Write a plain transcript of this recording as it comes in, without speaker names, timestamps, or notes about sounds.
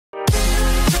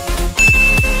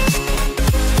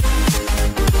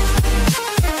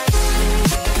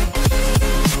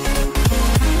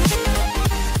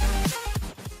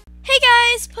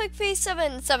guys,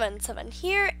 Pugface777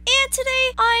 here, and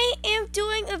today I am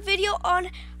doing a video on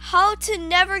how to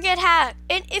never get hacked.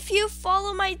 And if you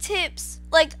follow my tips,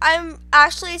 like, I'm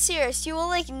actually serious, you will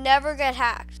like never get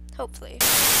hacked, hopefully.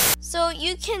 So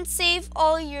you can save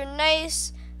all your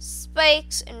nice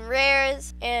spikes and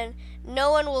rares and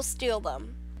no one will steal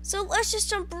them. So let's just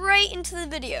jump right into the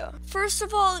video. First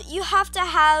of all, you have to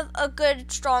have a good,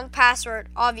 strong password,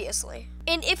 obviously.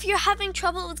 And if you're having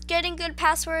trouble with getting good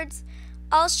passwords,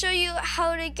 I'll show you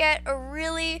how to get a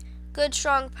really good,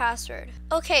 strong password.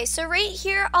 Okay, so right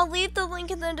here, I'll leave the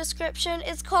link in the description.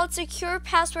 It's called Secure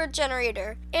Password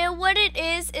Generator. And what it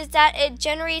is that it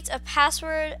generates a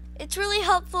password. It's really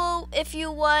helpful if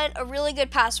you want a really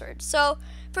good password. So,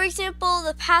 for example,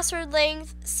 the password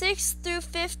length 6 through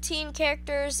 15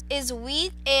 characters is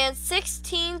weak, and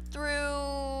 16 through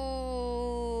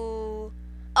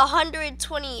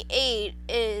 128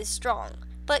 is strong.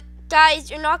 But guys,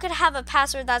 you're not going to have a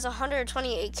password that's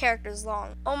 128 characters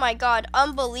long. Oh my god,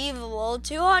 unbelievable.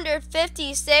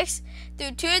 256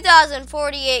 through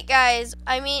 2048, guys.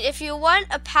 I mean, if you want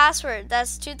a password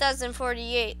that's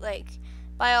 2048, like,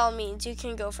 by all means, you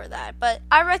can go for that. But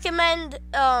I recommend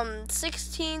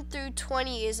 16 through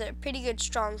 20 is a pretty good,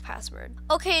 strong password.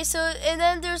 Okay, so, and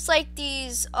then there's like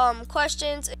these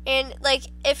questions, and like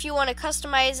if you want to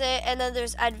customize it, and then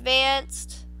there's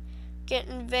advanced, get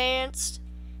advanced,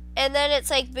 and then it's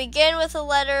like begin with a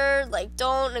letter, like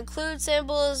don't include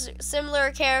symbols, similar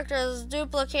characters,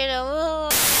 duplicate them.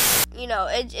 You know,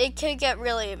 it could get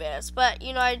really advanced, but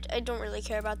you know, I don't really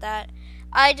care about that.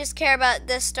 I just care about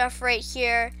this stuff right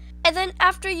here. And then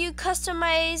after you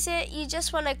customize it, you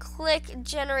just want to click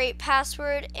generate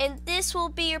password, and this will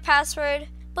be your password.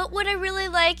 But what I really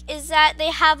like is that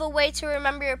they have a way to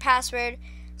remember your password.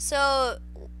 So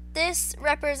this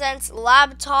represents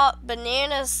laptop,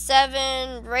 banana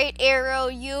 7, right arrow,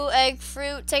 egg,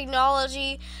 fruit,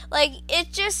 technology. Like,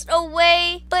 it's just a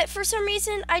way, but for some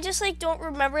reason I just like don't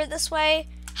remember it this way.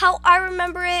 How I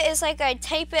remember it is like I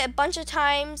type it a bunch of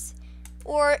times,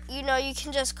 or, you know, you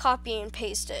can just copy and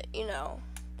paste it, you know.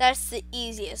 That's the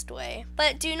easiest way.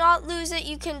 But do not lose it.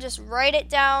 You can just write it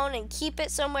down and keep it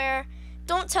somewhere.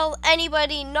 Don't tell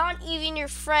anybody, not even your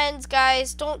friends,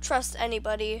 guys. Don't trust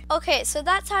anybody. Okay, so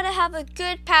that's how to have a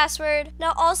good password.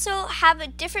 Now also have a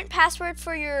different password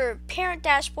for your parent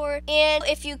dashboard. And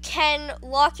if you can,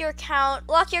 lock your account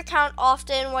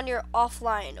often when you're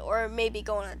offline or maybe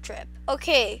going on a trip.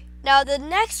 Okay. Now the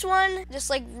next one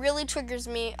just like really triggers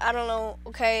me. I don't know,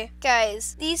 okay?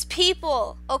 Guys, these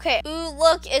people. Okay, ooh,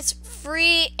 look, it's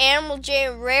free Animal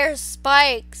Jam rare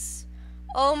spikes.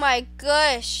 Oh my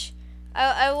gosh.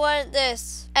 I want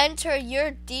this. Enter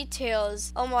your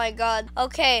details. Oh my god.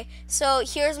 Okay, so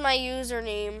here's my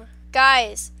username.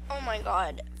 Guys, oh my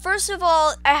god. First of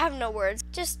all, I have no words.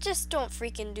 Just don't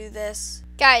freaking do this.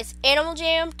 Guys,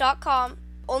 animaljam.com.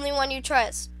 Only one you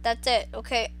trust. That's it,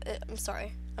 okay? I'm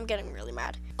sorry. I'm getting really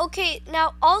mad. Okay,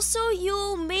 now also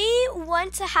you may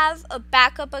want to have a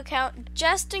backup account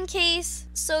just in case,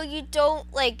 so you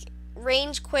don't like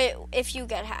range quit if you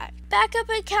get hacked. Backup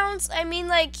accounts, I mean,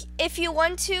 like, if you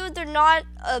want to, they're not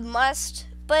a must,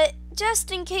 but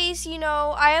just in case, you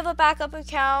know, I have a backup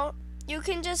account, you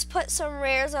can just put some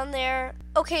rares on there.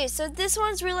 Okay, so this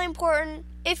one's really important.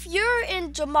 If you're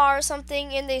in Jamar or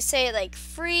something and they say like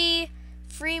free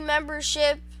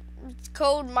membership,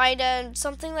 code MIDA and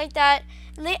something like that,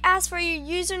 and they ask for your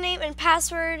username and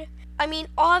password, I mean,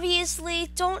 obviously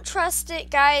don't trust it,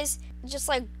 guys. Just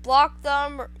like block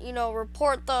them, or, you know,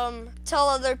 report them, tell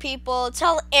other people,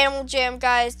 tell Animal Jam,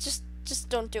 guys. Just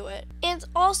don't do it. And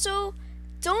also,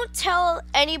 don't tell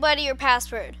anybody your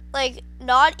password, like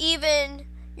not even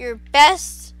your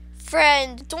best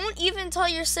friend. Don't even tell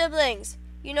your siblings.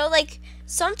 You know, like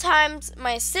sometimes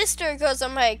my sister goes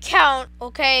on my account.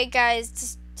 Okay,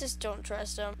 guys, just don't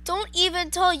trust them. Don't even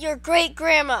tell your great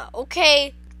grandma,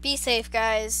 okay? Be safe,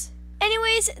 guys.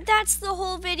 Anyways, that's the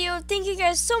whole video. Thank you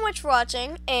guys so much for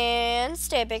watching, and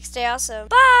stay big, stay awesome.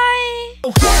 Bye!